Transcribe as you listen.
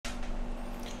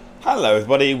Hello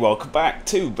everybody, welcome back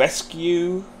to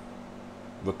Rescue,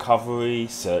 Recovery,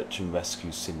 Search and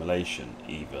Rescue Simulation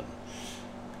even.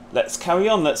 Let's carry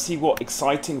on, let's see what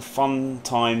exciting fun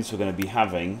times we're going to be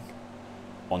having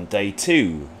on day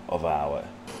 2 of our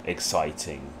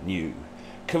exciting new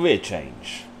career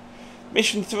change.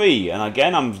 Mission 3, and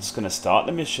again I'm just going to start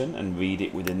the mission and read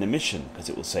it within the mission because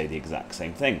it will say the exact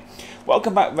same thing.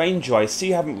 Welcome back Ranger, I see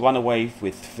you haven't run away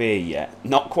with fear yet.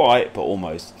 Not quite, but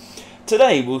almost.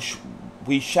 Today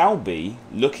we shall be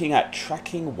looking at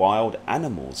tracking wild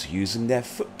animals using their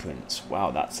footprints.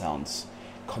 Wow, that sounds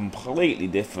completely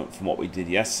different from what we did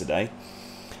yesterday.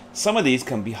 Some of these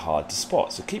can be hard to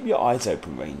spot, so keep your eyes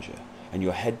open, Ranger, and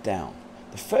your head down.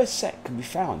 The first set can be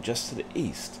found just to the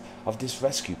east of this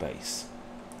rescue base.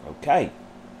 Okay.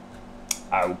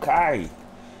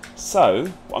 So,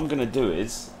 what I'm going to do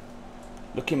is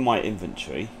look in my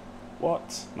inventory.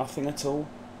 What? Nothing at all?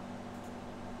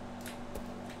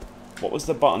 What was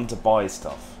the button to buy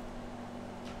stuff?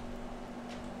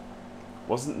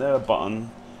 Wasn't there a button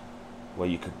where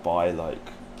you could buy, like,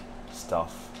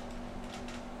 stuff?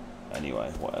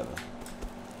 Anyway, whatever.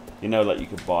 You know, like, you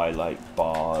could buy, like,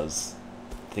 bars,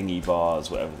 thingy bars,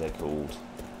 whatever they're called.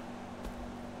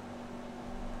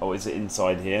 Oh, is it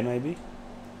inside here, maybe?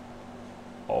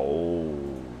 Oh,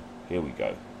 here we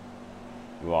go.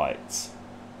 Right.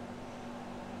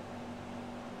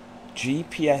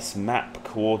 GPS map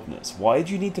coordinates. Why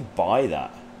do you need to buy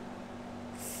that?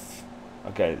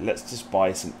 Okay, let's just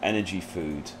buy some energy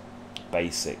food.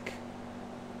 Basic.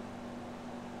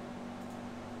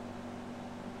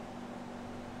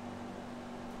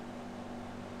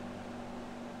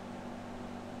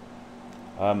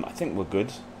 I think we're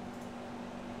good.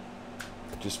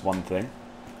 Just one thing.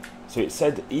 So it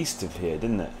said east of here,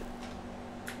 didn't it?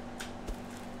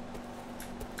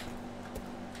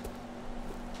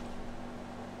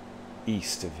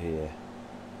 East of here.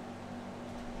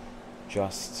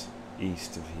 Just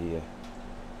east of here.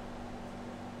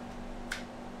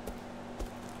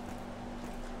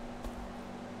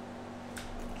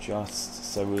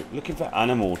 So we're looking for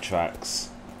animal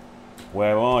tracks.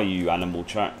 Where are you, animal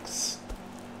tracks?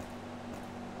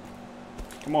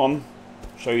 Come on,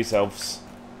 show yourselves.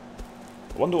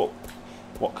 I wonder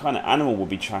what kind of animal we'll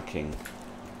be tracking.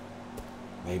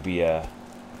 Maybe a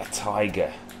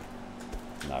tiger.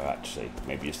 No, actually,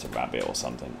 maybe just a rabbit or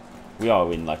something. We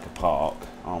are in like a park,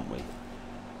 aren't we?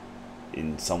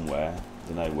 In somewhere. I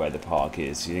don't know where the park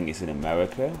is. Do you think it's in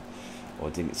America?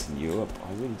 Or do you think it's in Europe?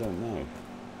 I really don't know.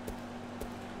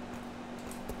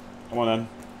 Come on then.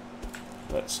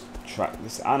 Let's track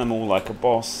this animal like a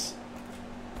boss.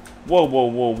 Whoa, whoa,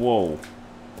 whoa, whoa.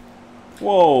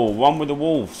 Whoa, run with the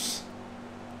wolves.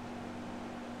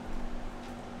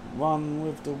 Run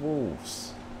with the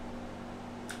wolves.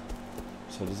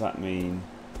 So does that mean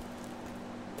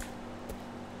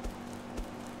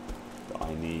that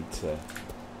I need to...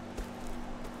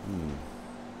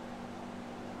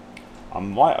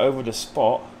 I'm right over the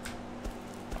spot.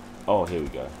 Oh, here we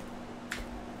go.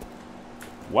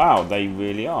 Wow, they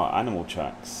really are animal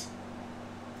tracks.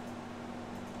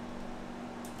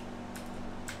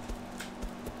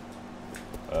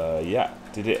 Yeah,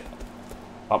 did it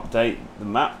update the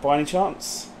map by any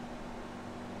chance?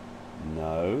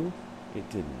 No. It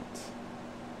didn't.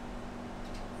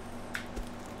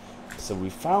 So we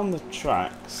found the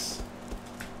tracks.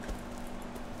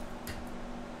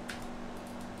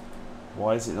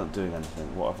 Why is it not doing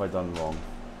anything? What have I done wrong?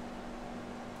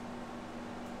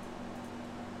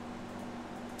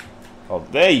 Oh,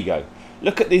 there you go.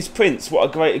 Look at these prints. What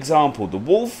a great example. The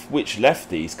wolf which left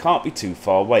these can't be too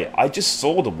far away. I just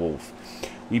saw the wolf.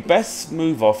 We best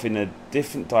move off in a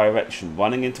different direction.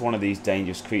 Running into one of these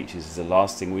dangerous creatures is the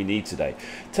last thing we need today.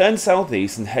 Turn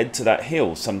southeast and head to that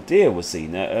hill. Some deer were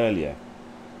seen there earlier.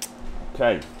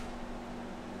 Okay.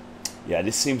 Yeah,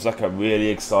 this seems like a really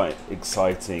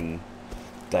exciting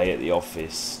day at the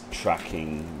office.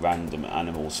 Tracking random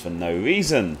animals for no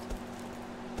reason.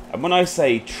 And when I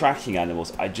say tracking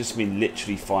animals, I just mean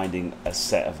literally finding a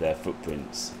set of their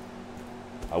footprints.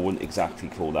 I wouldn't exactly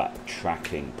call that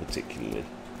tracking particularly.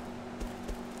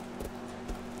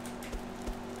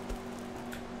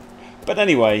 But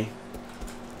anyway,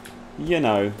 you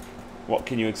know, what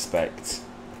can you expect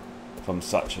from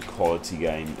such a quality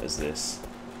game as this?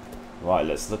 Right,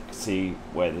 let's see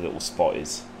where the little spot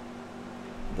is.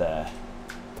 There.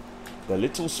 The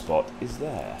little spot is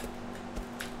there.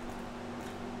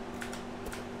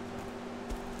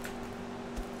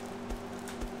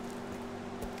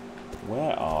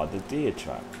 Where are the deer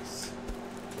tracks?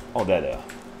 Oh, there they are.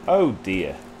 Oh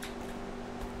dear.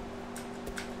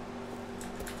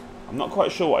 I'm not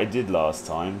quite sure what I did last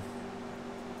time.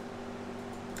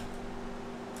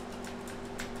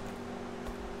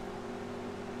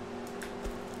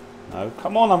 No,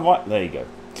 come on, I'm right. There you go.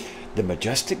 The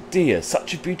majestic deer,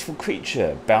 such a beautiful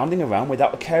creature, bounding around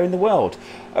without a care in the world.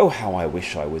 Oh, how I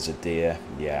wish I was a deer.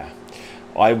 Yeah,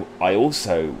 I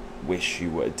also wish you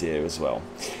were a deer as well.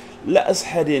 Let us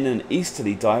head in an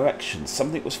easterly direction.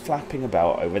 Something was flapping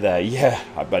about over there. Yeah,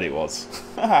 I bet it was.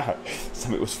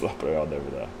 Something was flapping around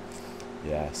over there.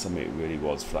 Yeah, something really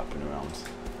was flapping around.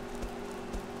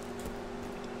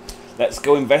 Let's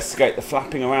go investigate the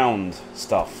flapping around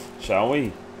stuff, shall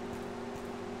we?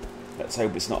 Let's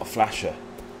hope it's not a flasher.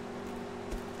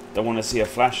 Don't want to see a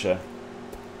flasher.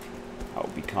 That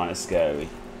would be kind of scary.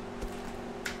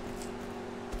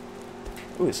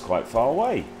 Oh, it's quite far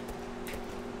away.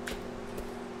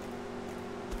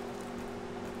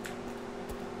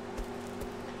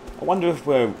 I wonder if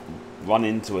we'll run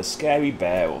into a scary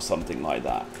bear or something like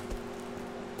that.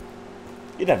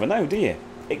 You never know, do you?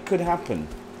 It could happen.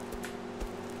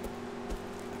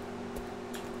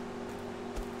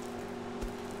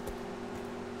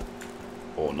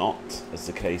 Or not, as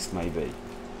the case may be.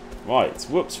 Right,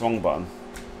 whoops, wrong button.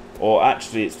 Or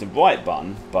actually it's the right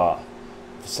button, but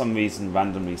for some reason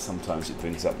randomly sometimes it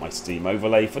brings up my Steam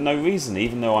overlay for no reason,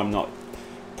 even though I'm not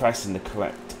pressing the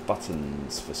correct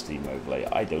buttons for Steam overlay.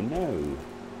 I don't know.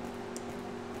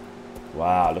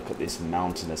 Wow, look at this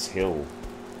mountainous hill.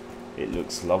 It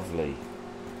looks lovely.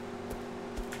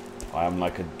 I am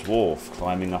like a dwarf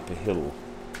climbing up a hill.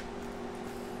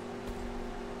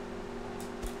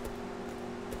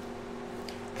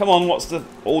 Come on, what's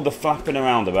all the flapping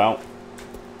around about?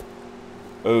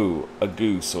 Oh, a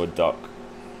goose or a duck.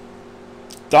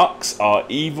 Ducks are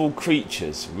evil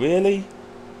creatures. Really?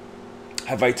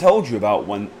 Have I told you about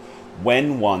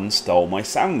when one stole my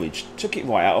sandwich? Took it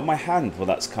right out of my hand. Well,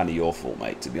 that's kind of your fault,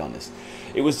 mate, to be honest.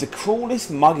 It was the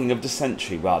cruelest mugging of the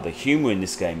century. Wow, the humour in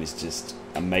this game is just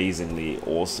amazingly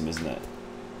awesome, isn't it?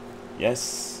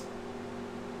 Yes?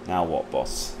 Now what,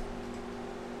 boss?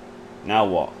 Now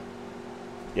what?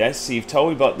 Yes, so you've told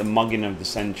me about the mugging of the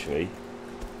century.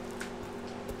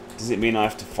 Does it mean I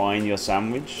have to find your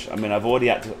sandwich? I mean, I've already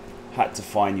had to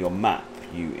find your map,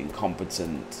 you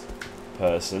incompetent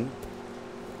person.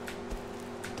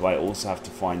 Do I also have to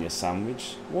find your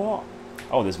sandwich? What?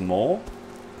 Oh, there's more?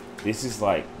 This is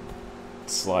like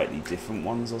slightly different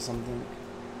ones or something.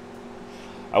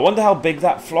 I wonder how big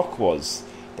that flock was.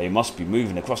 They must be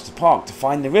moving across the park to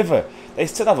find the river. They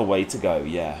still have a way to go.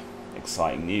 Yeah,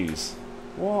 exciting news.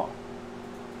 What?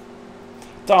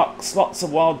 Ducks, lots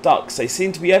of wild ducks. They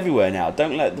seem to be everywhere now.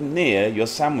 Don't let them near your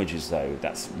sandwiches though.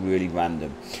 That's really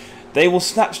random. They will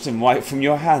snatch them right from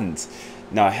your hands.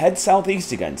 Now head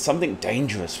southeast again. Something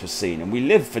dangerous was seen, and we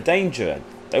live for danger,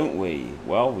 don't we?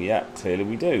 Well, yeah, clearly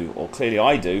we do. Or clearly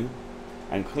I do.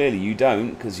 And clearly you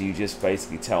don't, because you just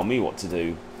basically tell me what to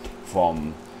do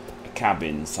from a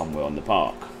cabin somewhere on the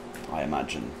park, I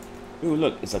imagine. Ooh,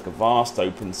 look, it's like a vast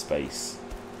open space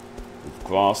with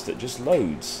grass that just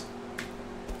loads.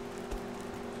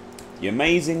 The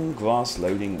amazing grass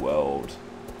loading world.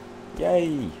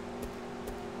 Yay!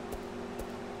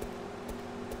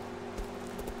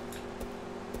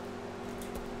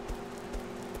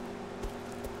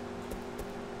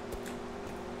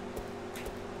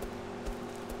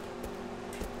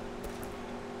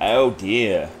 Oh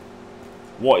dear.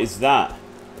 What is that?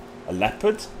 A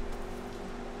leopard?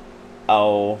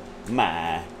 Oh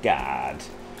my god.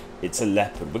 It's a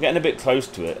leopard. We're getting a bit close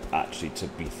to it, actually, to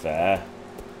be fair.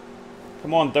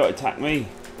 Come on, don't attack me.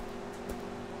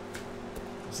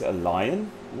 Is it a lion?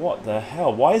 What the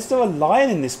hell? Why is there a lion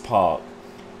in this park?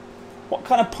 What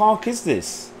kind of park is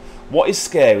this? What is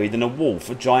scarier than a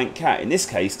wolf, a giant cat, in this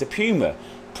case the puma,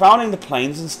 prowling the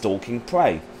plains and stalking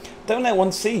prey? Don't let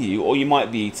one see you, or you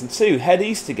might be eaten too. Head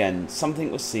east again.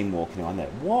 Something was seen walking around there.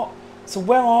 What? So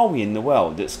where are we in the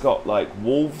world that's got like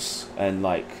wolves and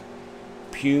like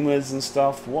pumas and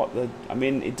stuff? What the? I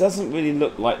mean, it doesn't really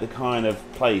look like the kind of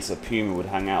place a puma would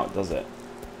hang out, does it?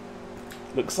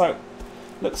 Looks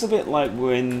a bit like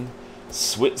we're in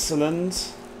Switzerland,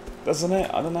 doesn't it?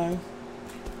 I don't know.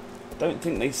 Don't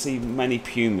think they see many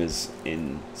pumas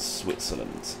in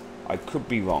Switzerland. I could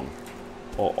be wrong.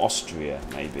 Or Austria,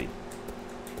 maybe.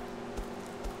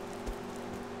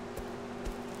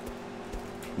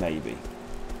 Maybe.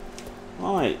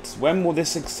 Right, when will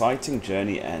this exciting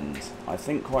journey end? I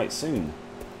think quite soon.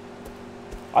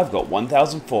 I've got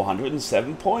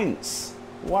 1,407 points.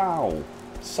 Wow,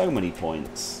 so many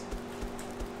points.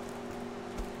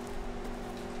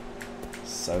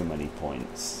 So many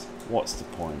points. What's the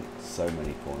point? So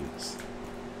many points.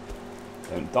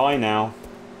 Don't die now.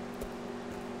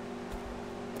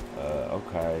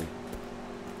 Okay.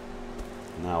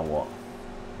 Now what?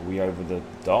 Are we over the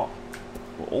dot?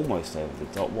 We're almost over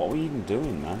the dot. What are we even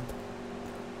doing, man?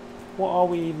 What are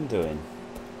we even doing?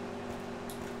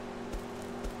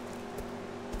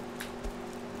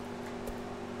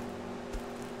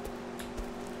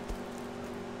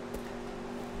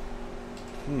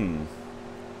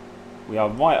 We are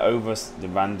right over the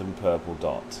random purple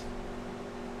dot.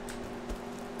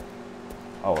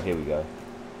 Oh, here we go.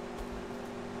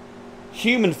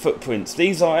 Human footprints.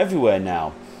 These are everywhere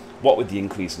now. What with the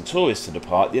increase in tourists to the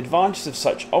park, the advantage of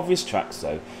such obvious tracks,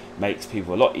 though, makes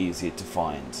people a lot easier to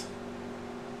find.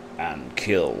 And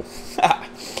kill.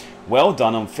 Well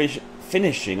done on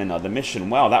finishing another mission.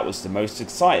 Wow, that was the most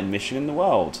exciting mission in the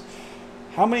world.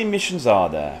 How many missions are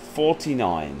there?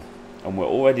 49. And we're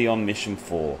already on mission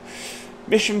 4.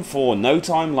 Mission 4, no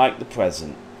time like the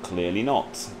present. Clearly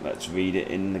not. Let's read it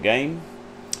in the game.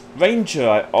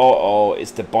 Ranger, oh,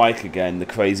 it's the bike again, the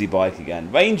crazy bike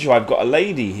again. Ranger, I've got a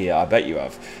lady here, I bet you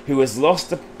have, who has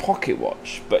lost a pocket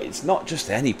watch. But it's not just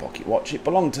any pocket watch, it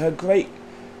belonged to her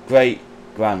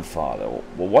great-great-grandfather. Well,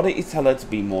 why don't you tell her to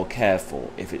be more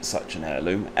careful if it's such an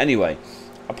heirloom? Anyway,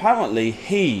 apparently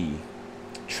he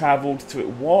travelled through it.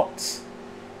 What?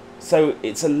 So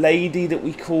it's a lady that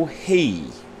we call he.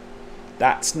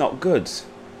 That's not good.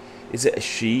 Is it a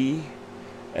she?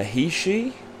 A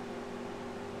he-she?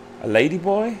 A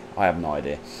ladyboy? I have no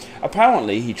idea.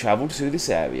 Apparently he travelled through this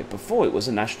area before it was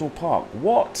a national park.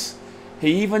 What?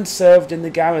 He even served in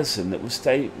the garrison that was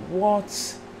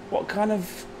What? What kind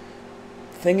of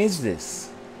thing is this?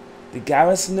 The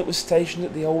garrison that was stationed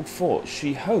at the old fort.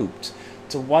 She hoped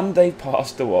to one day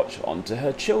pass the watch on to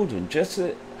her children, just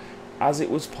as it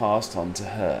was passed on to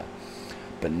her.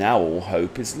 But now all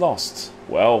hope is lost.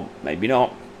 Well, maybe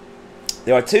not.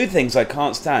 There are two things I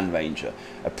can't stand, Ranger.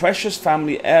 A precious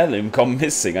family heirloom gone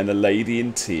missing and a lady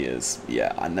in tears.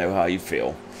 Yeah, I know how you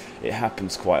feel. It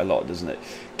happens quite a lot, doesn't it?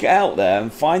 Get out there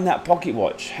and find that pocket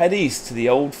watch. Head east to the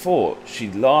old fort. She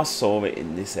last saw it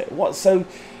in this area. What, so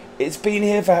it's been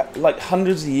here for like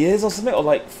hundreds of years or something? Or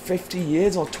like 50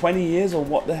 years or 20 years or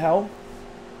what the hell?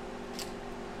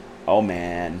 Oh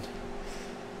man.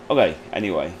 Okay,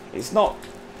 anyway. It's not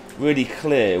really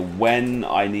clear when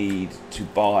I need to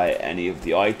buy any of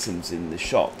the items in the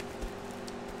shop.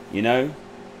 You know?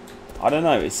 I don't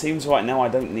know. It seems right now I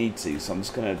don't need to, so I'm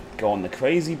just going to go on the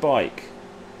crazy bike.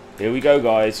 Here we go,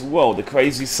 guys. Whoa, the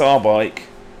crazy SAR bike.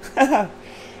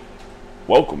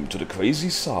 Welcome to the crazy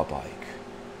SAR bike.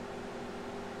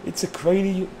 It's a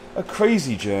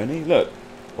crazy journey. Look.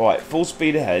 Right, full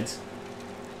speed ahead.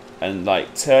 And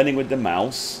like turning with the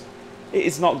mouse. It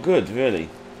is not good, really.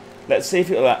 Let's see if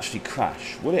it will actually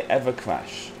crash. Will it ever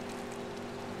crash?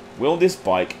 Will this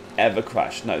bike ever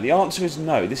crash? No, the answer is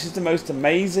no. This is the most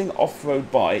amazing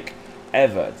off-road bike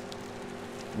ever.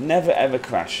 Never ever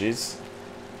crashes.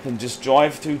 Can just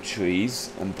drive through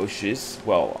trees and bushes.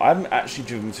 Well, I haven't actually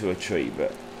driven through a tree,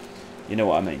 but you know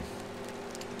what I mean.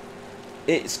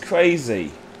 It's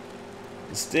crazy.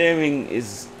 The steering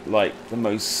is like the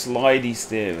most slidey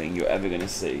steering you're ever going to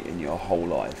see in your whole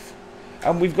life.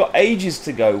 And we've got ages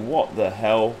to go. What the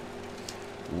hell?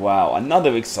 Wow,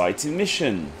 another exciting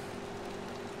mission.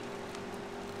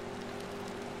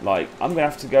 Like, I'm going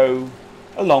to have to go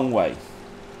a long way.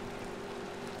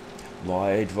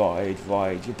 Ride, ride,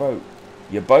 ride your boat.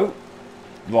 Your boat?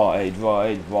 Ride,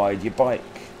 ride, ride your bike.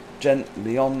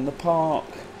 Gently on the park.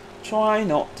 Try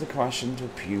not to crash into a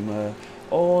puma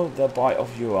or the bite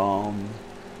off your arm.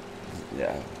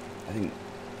 Yeah, I think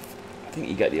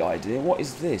you get the idea. What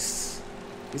is this?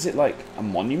 Is it like a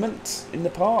monument in the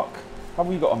park? Have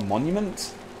we got a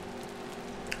monument?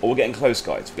 Oh, we're getting close,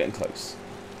 guys. We're getting close.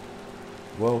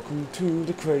 Welcome to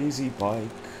the crazy bike.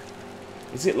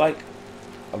 Is it like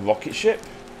a rocket ship?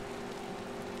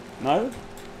 No?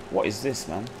 What is this,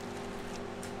 man?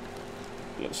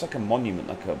 It looks like a monument,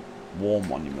 like a war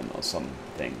monument or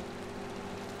something.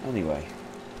 Anyway.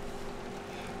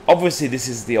 Obviously this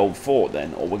is the old fort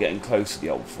then, or we're getting close to the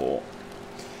old fort.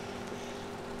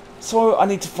 So I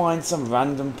need to find some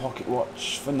random pocket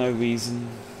watch for no reason.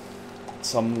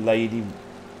 Some lady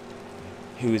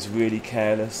who is really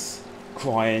careless,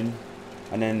 crying.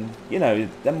 And then, you know,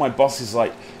 then my boss is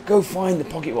like, go find the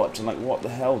pocket watch. I'm like, what the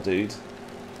hell, dude?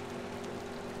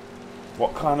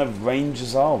 What kind of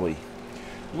rangers are we?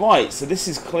 Right, so this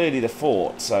is clearly the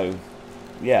fort, so,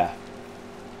 yeah.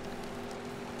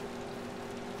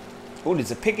 Oh,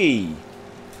 there's a piggy.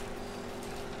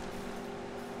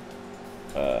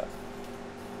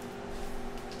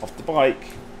 Off the bike.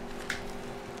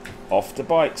 Off the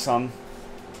bike, son.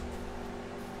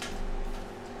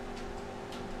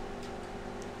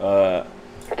 Yeah.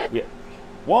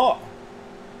 What?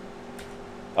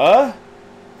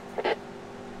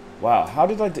 Wow, how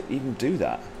did I even do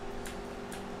that?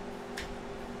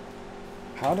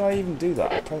 How do I even do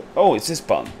that? Oh, it's this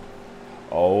button.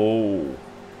 Oh.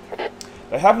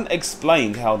 They haven't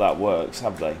explained how that works,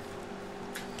 have they?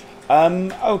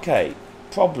 Okay.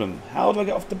 Problem. How do I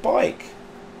get off the bike?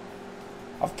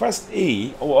 I've pressed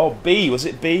E. Oh, B. Was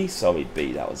it B? Sorry,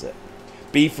 B. That was it.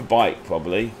 B for bike,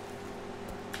 probably.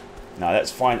 No,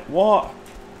 that's fine. What?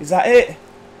 Is that it?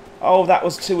 Oh, that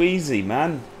was too easy,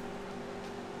 man.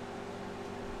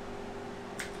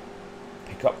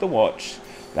 Pick up the watch.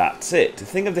 That's it. To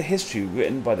think of the history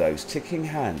written by those ticking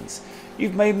hands.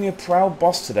 You've made me a proud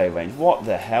boss today, Range. What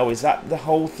the hell? Is that the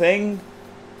whole thing?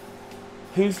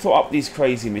 Who thought up these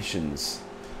crazy missions?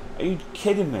 Are you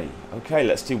kidding me? Okay,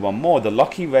 let's do one more. The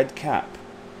lucky red cap.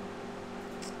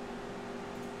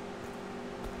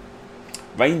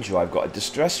 Ranger, I've got a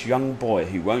distressed young boy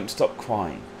who won't stop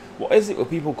crying. What is it with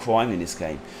people crying in this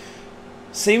game?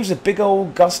 Seems a big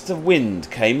old gust of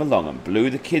wind came along and blew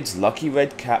the kid's lucky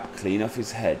red cap clean off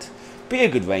his head. Be a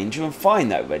good ranger and find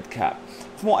that red cap.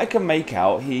 From what I can make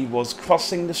out, he was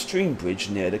crossing the stream bridge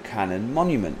near the cannon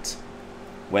monument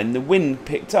when the wind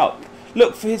picked up.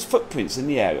 Look for his footprints in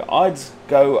the area. I'd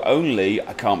go only...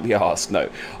 I can't be asked, no.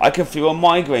 I can feel a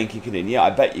migraine kicking in. Yeah,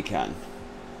 I bet you can.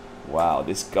 Wow,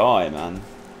 this guy, man.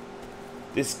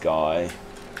 This guy.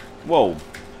 Whoa.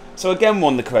 So again, we're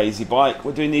on the crazy bike.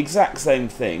 We're doing the exact same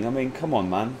thing. I mean, come on,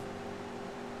 man.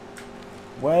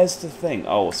 Where's the thing?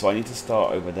 Oh, so I need to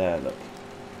start over there, look.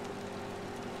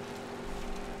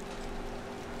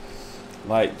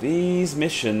 Like, these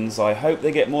missions, I hope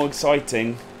they get more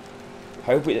exciting.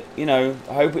 Hope it, you know,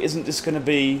 I hope it isn't just going to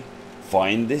be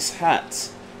find this hat,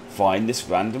 find this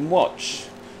random watch,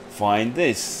 find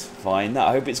this, find that.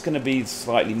 I hope it's going to be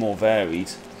slightly more varied.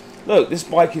 Look, this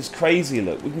bike is crazy,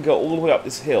 look. We can go all the way up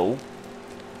this hill.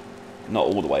 Not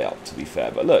all the way up, to be fair,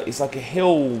 but look, it's like a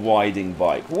hill riding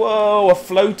bike. Whoa, a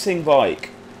floating bike.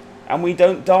 And we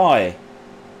don't die.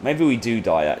 Maybe we do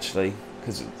die, actually,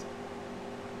 because...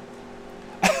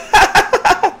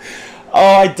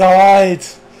 Oh, I died!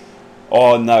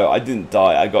 Oh no, I didn't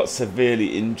die. I got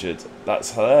severely injured.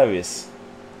 That's hilarious.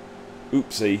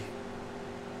 Oopsie.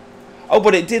 Oh,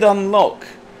 but it did unlock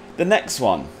the next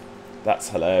one. That's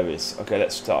hilarious. Okay,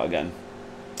 let's start again.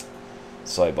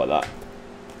 Sorry about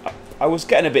that. I was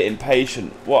getting a bit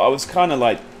impatient. Well, I was kind of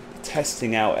like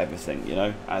testing out everything, you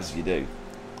know, as you do.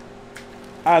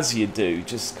 As you do,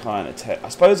 just kind of I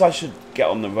suppose I should get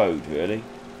on the road, really.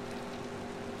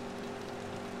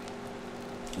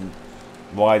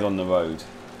 Ride on the road.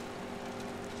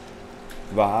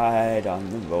 Ride on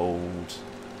the road.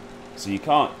 So you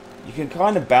can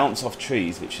kind of bounce off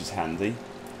trees, which is handy.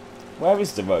 Where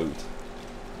is the road?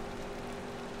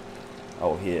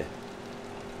 Oh, here.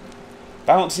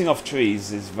 Bouncing off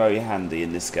trees is very handy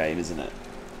in this game, isn't it?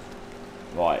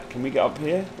 Right, can we get up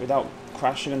here without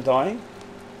crashing and dying?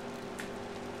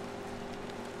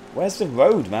 Where's the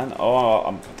road, man? Oh,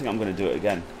 I think I'm going to do it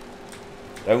again.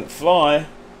 Don't fly.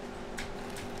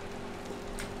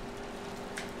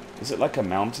 Is it like a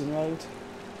mountain road?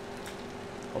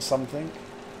 Or something?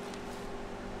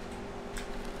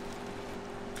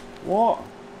 What?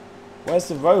 Where's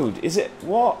the road? Is it...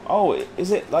 What? Oh, is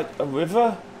it like a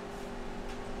river?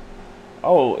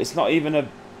 Oh, it's not even a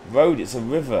road, it's a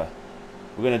river.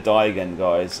 We're going to die again,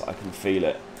 guys. I can feel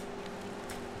it.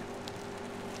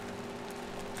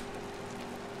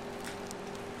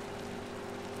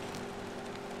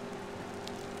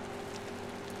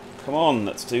 Come on,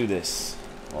 let's do this.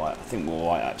 Right, I think we're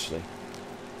alright, actually.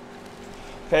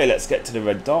 Okay, let's get to the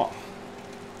red dot.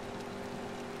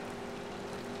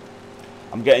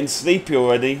 I'm getting sleepy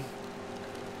already.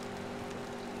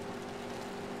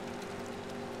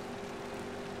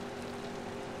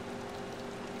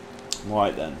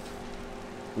 Right then.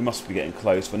 We must be getting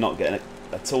close. We're not getting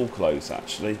at all close,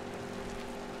 actually.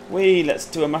 Whee! Let's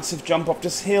do a massive jump off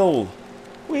this hill.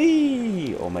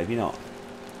 Whee! Or maybe not.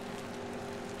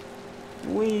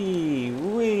 Whee!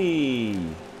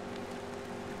 Whee!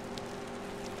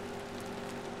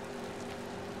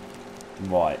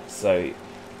 Right, so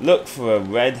look for a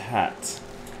red hat.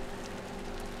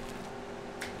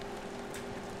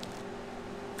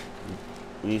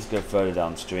 We need to go further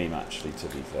downstream, actually, to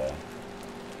be fair.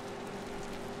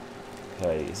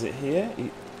 Okay, is it here?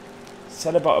 It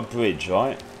said about a bridge,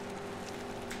 right?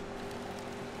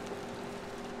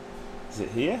 Is it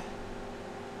here?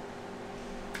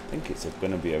 I think it's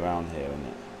going to be around here, isn't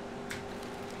it?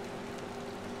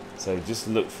 So just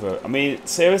look for... I mean,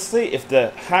 seriously, if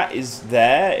the hat is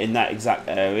there in that exact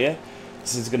area,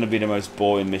 this is going to be the most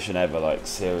boring mission ever, like,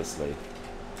 seriously.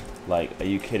 Like, are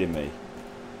you kidding me?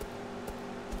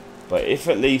 But if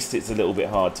at least it's a little bit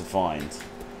hard to find,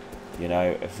 you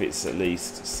know, if it's at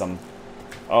least some...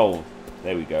 Oh,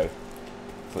 There we go.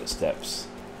 Footsteps.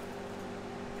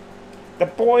 The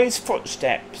boy's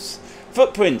footsteps.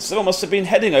 Footprints. Someone must have been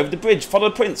heading over the bridge. Follow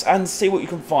the prints and see what you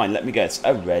can find. Let me guess.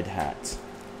 A red hat.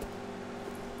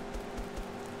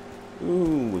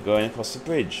 Ooh, we're going across the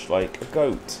bridge like a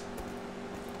goat.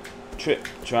 Trip,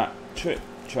 trap, trip,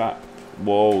 trap.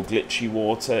 Whoa, glitchy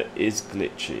water is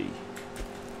glitchy.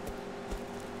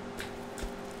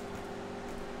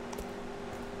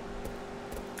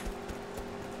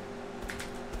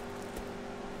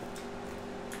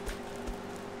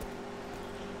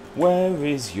 Where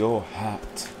is your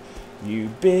hat, you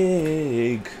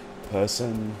big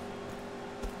person?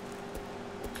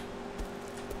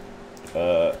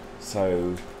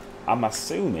 So I'm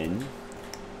assuming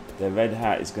the red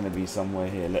hat is going to be somewhere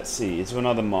here. Let's see. Is there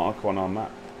another mark on our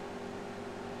map?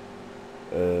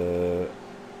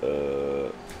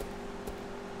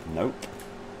 Nope.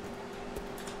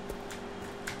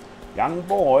 Young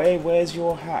boy, where's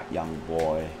your hat, young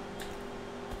boy?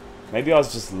 Maybe I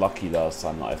was just lucky last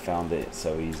time that I found it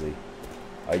so easy.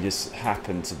 I just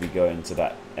happened to be going to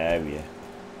that area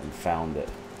and found it,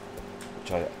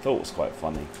 which I thought was quite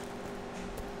funny.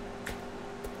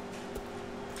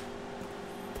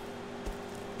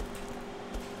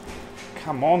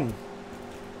 Come on.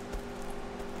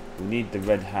 We need the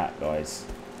red hat, guys.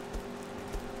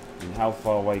 And how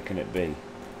far away can it be?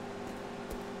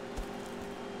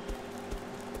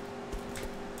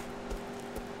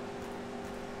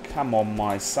 Come on,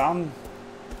 my son.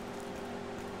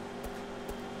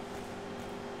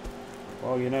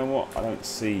 Well, you know what? I don't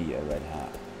see a red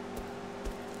hat.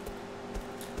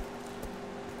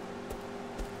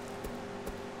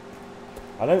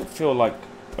 I don't feel like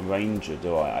a ranger,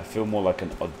 do I? I feel more like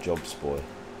an odd jobs boy.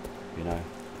 You know?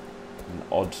 An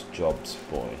odd jobs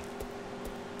boy.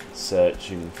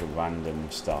 Searching for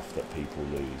random stuff that people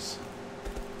lose.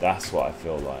 That's what I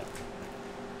feel like.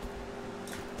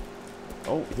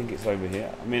 Oh, you think it's over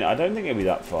here? I mean, I don't think it'll be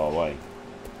that far away.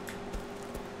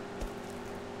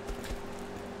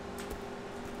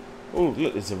 Oh,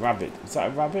 look, there's a rabbit. Is that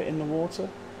a rabbit in the water?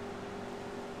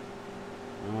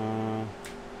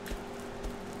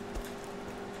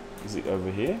 Is it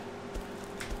over here?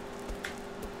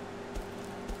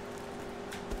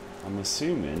 I'm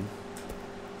assuming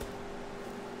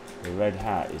the red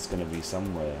hat is going to be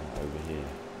somewhere over here.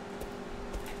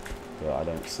 But I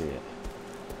don't see it.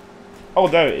 Oh,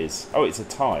 there it is. Oh, it's a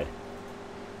tie.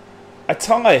 A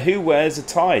tie? Who wears a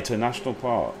tie to a national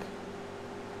park?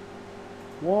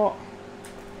 What?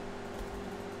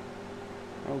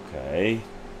 Okay.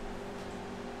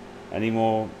 Any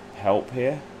more help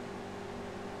here?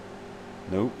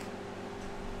 Nope.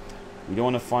 We don't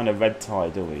want to find a red tie,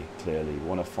 do we? Clearly. We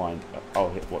want to find... Oh,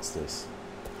 what's this?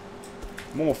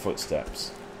 More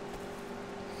footsteps.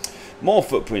 More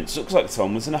footprints. Looks like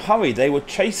someone was in a hurry. They were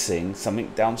chasing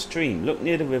something downstream. Look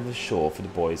near the river shore for the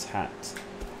boy's hat.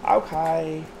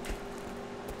 Okay.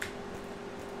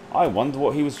 I wonder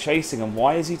what he was chasing and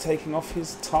why is he taking off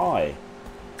his tie?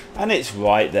 And it's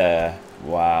right there.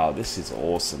 Wow, this is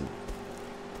awesome.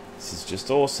 This is just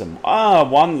awesome. Ah,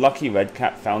 one lucky red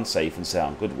cat found safe and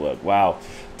sound. Good work. Wow.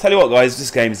 Tell you what, guys,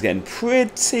 this game is getting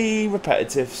pretty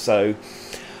repetitive, so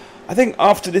I think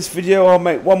after this video I'll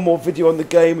make one more video on the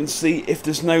game and see if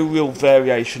there's no real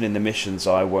variation in the missions.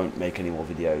 I won't make any more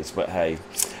videos, but hey,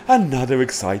 another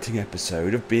exciting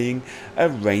episode of being a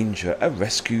ranger, a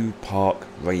rescue park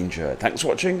ranger. Thanks for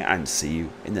watching and see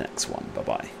you in the next one. Bye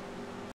bye.